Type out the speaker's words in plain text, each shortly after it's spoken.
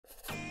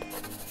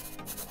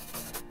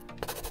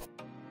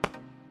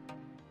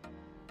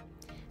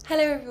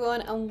Hello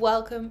everyone and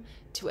welcome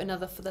to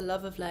another For the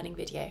Love of Learning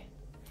video.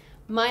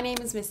 My name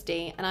is Miss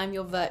D and I'm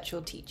your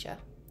virtual teacher.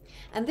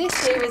 And this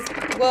here is,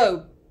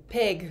 whoa,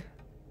 Pig.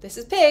 This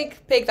is Pig.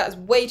 Pig, that's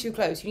way too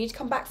close. You need to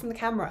come back from the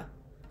camera.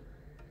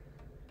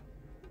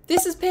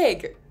 This is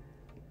Pig,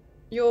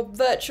 your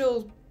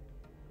virtual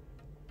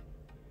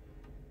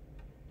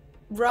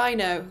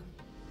rhino.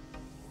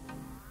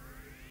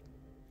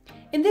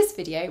 In this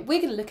video,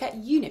 we're going to look at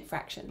unit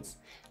fractions.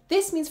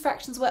 This means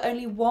fractions where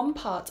only one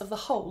part of the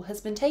whole has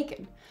been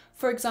taken.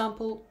 For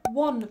example,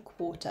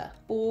 1/4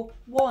 or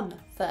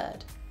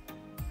 1/3.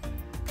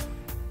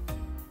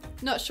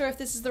 Not sure if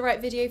this is the right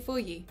video for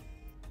you?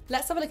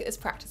 Let's have a look at this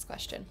practice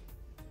question.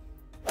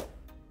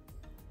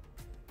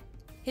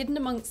 Hidden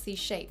amongst these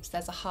shapes,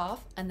 there's a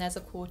half and there's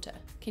a quarter.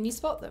 Can you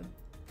spot them?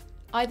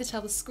 Either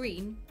tell the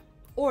screen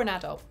or an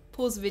adult.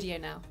 Pause the video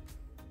now.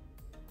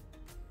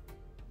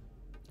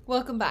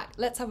 Welcome back,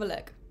 let's have a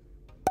look.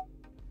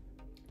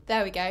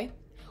 There we go.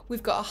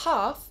 We've got a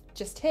half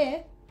just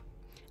here,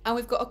 and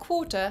we've got a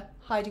quarter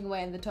hiding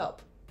away in the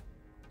top.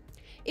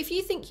 If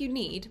you think you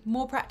need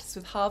more practice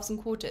with halves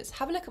and quarters,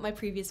 have a look at my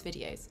previous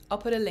videos. I'll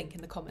put a link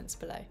in the comments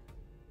below.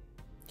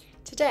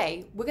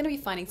 Today, we're going to be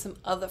finding some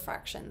other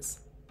fractions,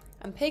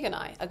 and Pig and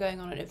I are going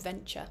on an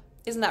adventure.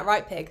 Isn't that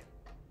right, Pig?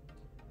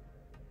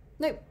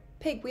 No,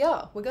 Pig, we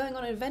are. We're going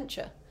on an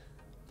adventure.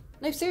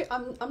 No,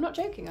 seriously, I'm not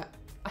joking.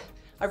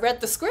 I read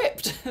the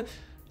script.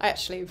 I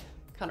actually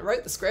kind of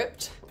wrote the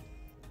script.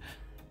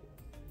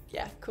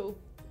 Yeah, cool.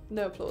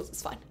 No applause,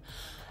 it's fine.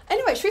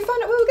 Anyway, should we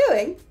find out where we're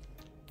going?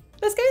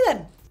 Let's go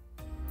then.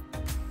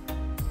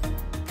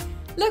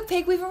 Look,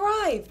 Pig, we've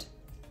arrived.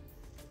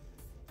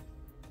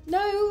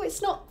 No,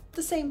 it's not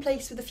the same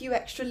place with a few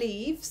extra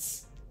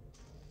leaves.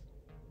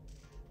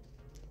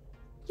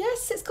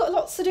 Yes, it's got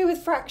lots to do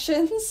with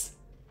fractions.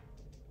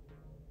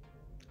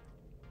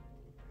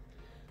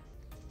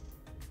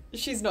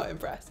 She's not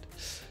impressed.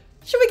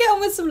 Should we get on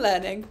with some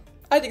learning?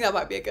 I think that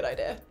might be a good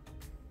idea.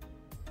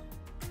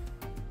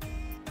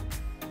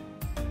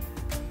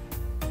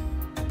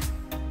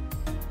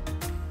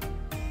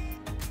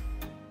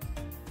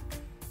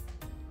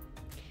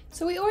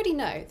 So we already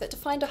know that to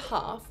find a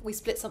half, we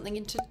split something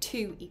into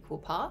 2 equal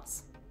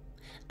parts.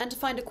 And to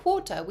find a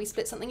quarter, we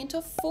split something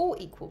into 4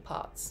 equal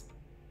parts.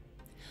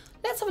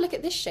 Let's have a look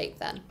at this shape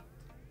then.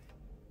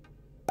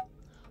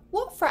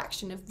 What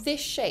fraction of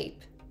this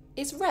shape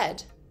is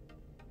red?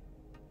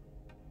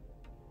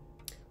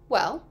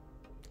 Well,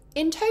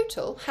 in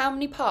total, how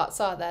many parts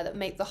are there that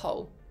make the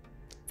whole?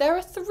 There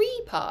are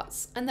 3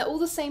 parts, and they're all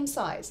the same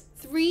size.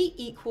 3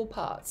 equal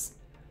parts.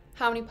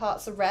 How many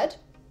parts are red?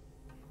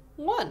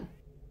 1.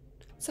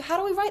 So how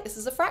do we write this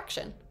as a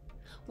fraction?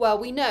 Well,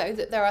 we know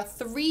that there are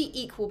 3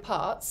 equal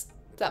parts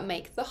that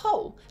make the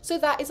whole. So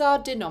that is our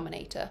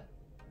denominator.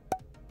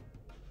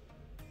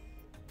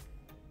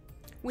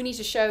 We need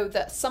to show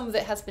that some of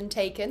it has been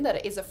taken, that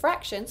it is a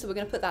fraction, so we're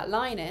going to put that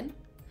line in.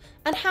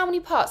 And how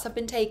many parts have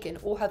been taken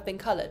or have been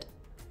coloured?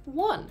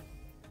 1.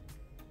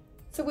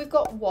 So we've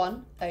got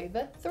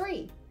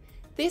 1/3.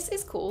 This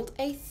is called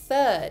a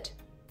third.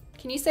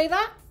 Can you say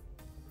that?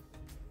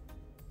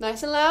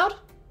 Nice and loud?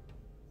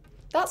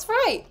 That's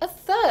right, a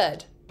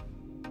third.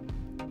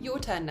 Your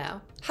turn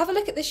now. Have a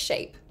look at this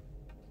shape.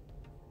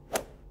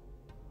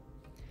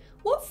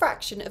 What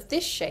fraction of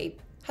this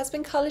shape has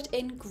been coloured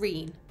in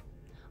green?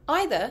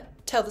 Either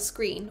tell the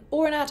screen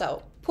or an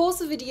adult. Pause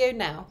the video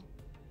now.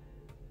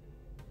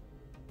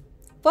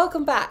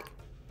 Welcome back.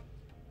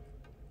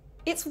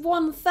 It's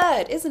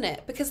 1/3, isn't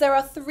it? Because there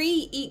are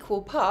 3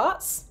 equal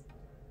parts,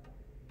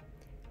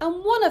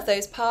 and one of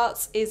those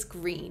parts is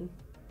green.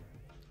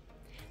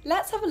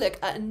 Let's have a look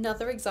at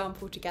another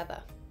example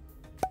together.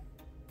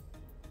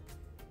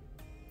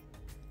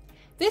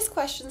 This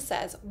question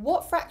says,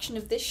 what fraction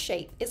of this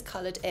shape is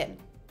coloured in?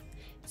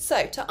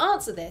 So to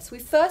answer this,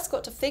 we've first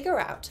got to figure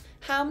out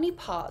how many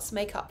parts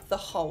make up the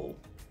whole.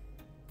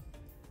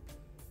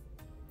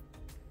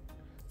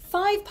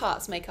 5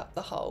 parts make up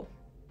the whole.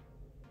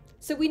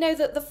 So we know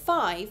that the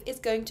 5 is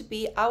going to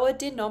be our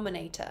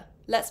denominator.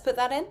 Let's put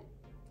that in.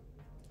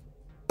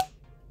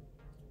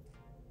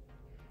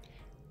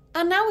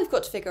 And now we've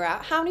got to figure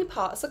out how many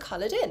parts are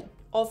coloured in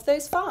of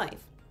those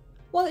 5.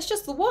 Well, it's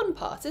just the 1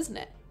 part, isn't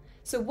it?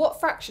 So what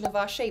fraction of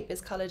our shape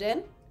is coloured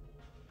in?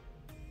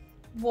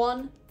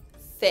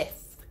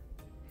 1/5.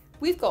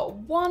 We've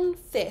got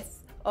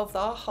 1/5 of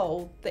our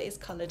whole that is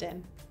coloured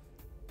in.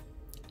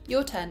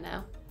 Your turn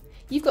now.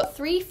 You've got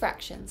 3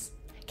 fractions.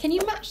 Can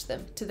you match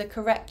them to the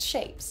correct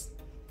shapes?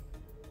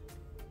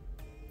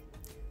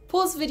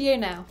 Pause the video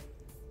now.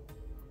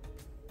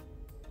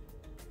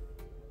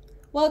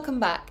 Welcome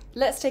back.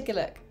 Let's take a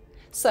look.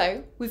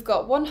 So we've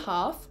got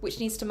 1/2, which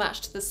needs to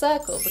match to the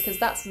circle because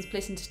that's been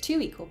split into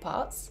 2 equal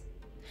parts.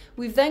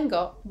 We've then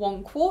got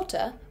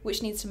 1/4,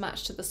 which needs to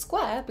match to the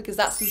square because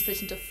that's been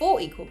split into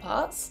 4 equal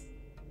parts.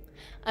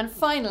 And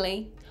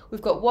finally,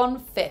 we've got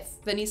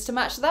 1/5 that needs to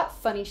match that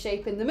funny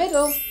shape in the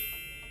middle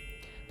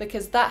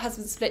because that has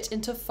been split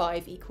into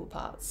 5 equal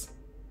parts.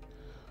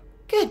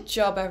 Good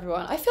job,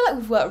 everyone. I feel like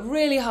we've worked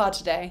really hard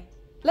today.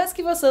 Let's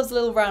give ourselves a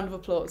little round of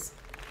applause.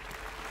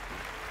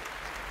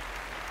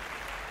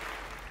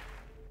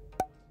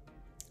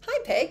 Hi,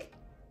 Pig.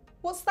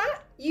 What's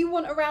that? You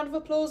want a round of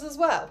applause as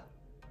well?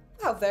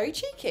 Wow, very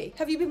cheeky.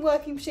 Have you been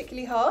working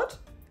particularly hard?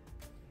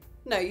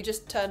 No, you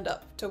just turned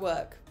up to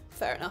work.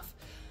 Fair enough.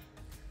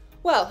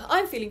 Well,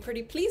 I'm feeling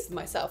pretty pleased with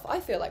myself. I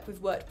feel like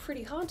we've worked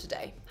pretty hard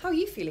today. How are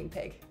you feeling,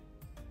 Pig?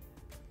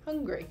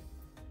 Hungry?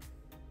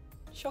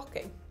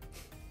 Shocking.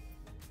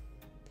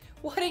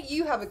 Why don't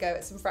you have a go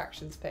at some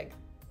fractions, Pig?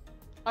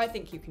 I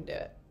think you can do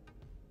it.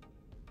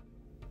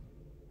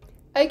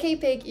 Okay,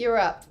 Pig, you're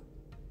up.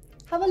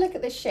 Have a look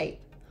at this shape.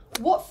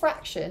 What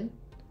fraction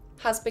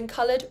has been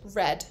coloured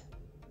red?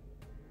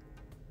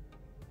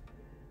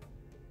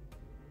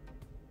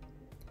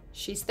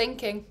 She's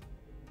thinking.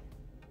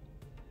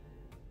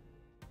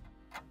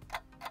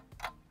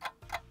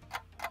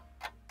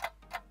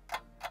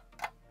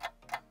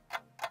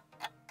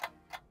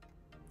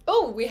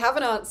 Oh, we have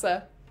an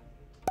answer.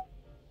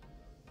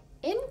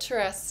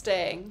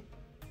 Interesting.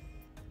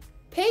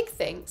 Pig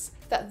thinks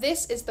that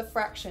this is the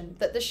fraction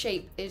that the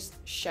shape is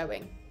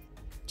showing.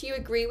 Do you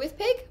agree with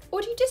Pig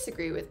or do you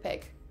disagree with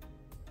Pig?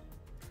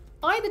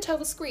 Either tell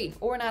the screen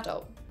or an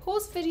adult.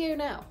 Pause the video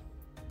now.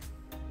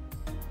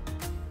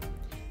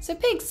 So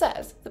Pig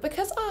says that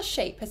because our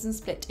shape has been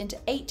split into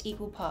 8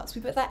 equal parts,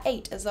 we put that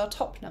 8 as our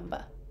top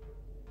number.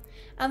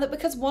 And that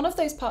because one of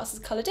those parts is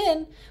coloured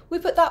in, we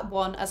put that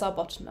 1 as our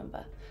bottom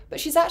number. But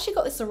she's actually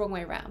got this the wrong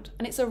way around,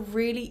 and it's a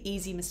really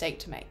easy mistake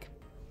to make.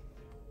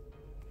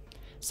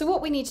 So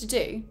what we need to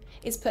do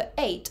is put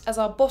 8 as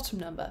our bottom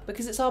number,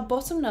 because it's our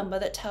bottom number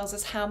that tells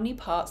us how many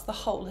parts the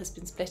whole has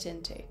been split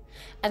into.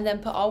 And then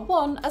put our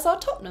 1 as our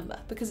top number,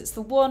 because it's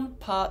the one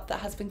part that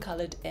has been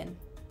coloured in.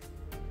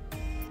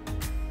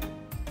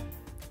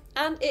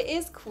 And it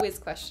is quiz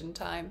question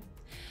time.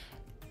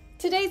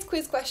 Today's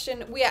quiz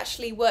question we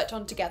actually worked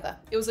on together.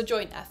 It was a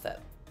joint effort.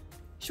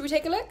 Should we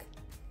take a look?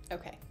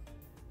 Okay.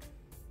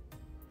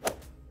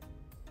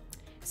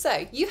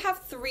 So you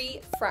have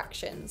 3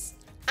 fractions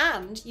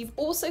and you've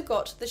also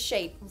got the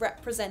shape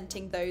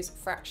representing those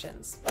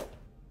fractions.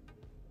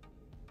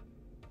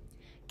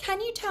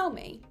 Can you tell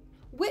me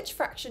which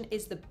fraction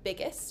is the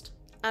biggest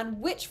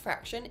and which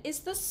fraction is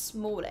the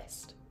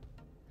smallest?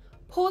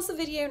 Pause the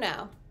video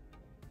now.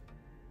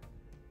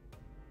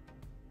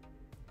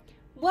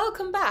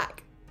 Welcome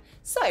back.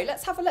 So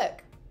let's have a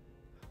look.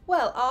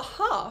 Well, our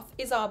half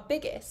is our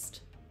biggest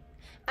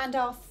and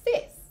our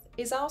fifth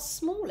is our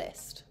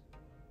smallest.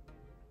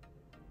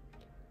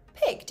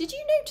 Pig, did you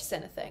notice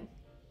anything?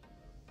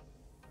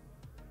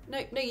 No,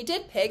 you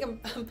did, Pig.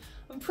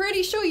 I'm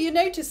pretty sure you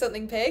noticed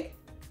something, Pig.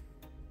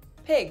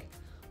 Pig,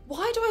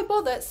 why do I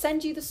bother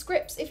send you the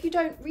scripts if you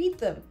don't read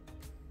them?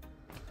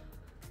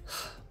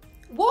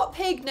 What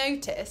Pig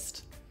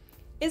noticed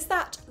is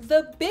that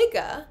the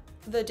bigger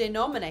the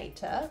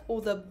denominator,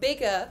 or the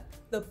bigger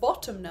the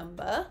bottom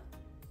number,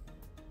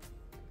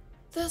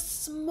 the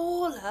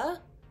smaller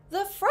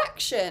the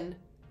fraction.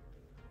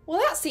 Well,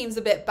 that seems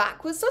a bit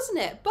backwards, doesn't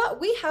it?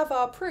 But we have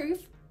our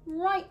proof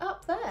right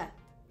up there.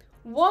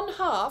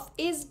 1/2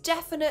 is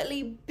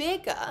definitely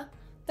bigger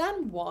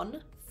than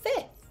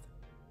 1/5.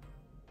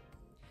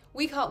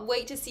 We can't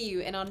wait to see you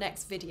in our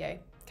next video,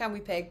 can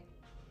we, Pig?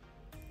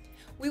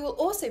 We will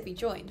also be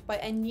joined by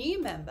a new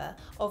member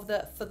of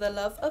the For the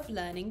Love of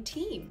Learning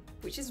team,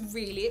 which is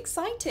really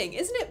exciting,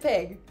 isn't it,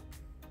 Pig?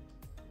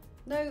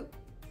 No,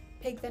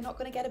 Pig, they're not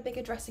going to get a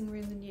bigger dressing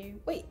room than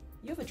you. Wait,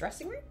 you have a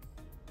dressing room?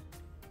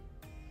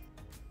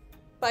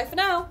 Bye for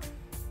now.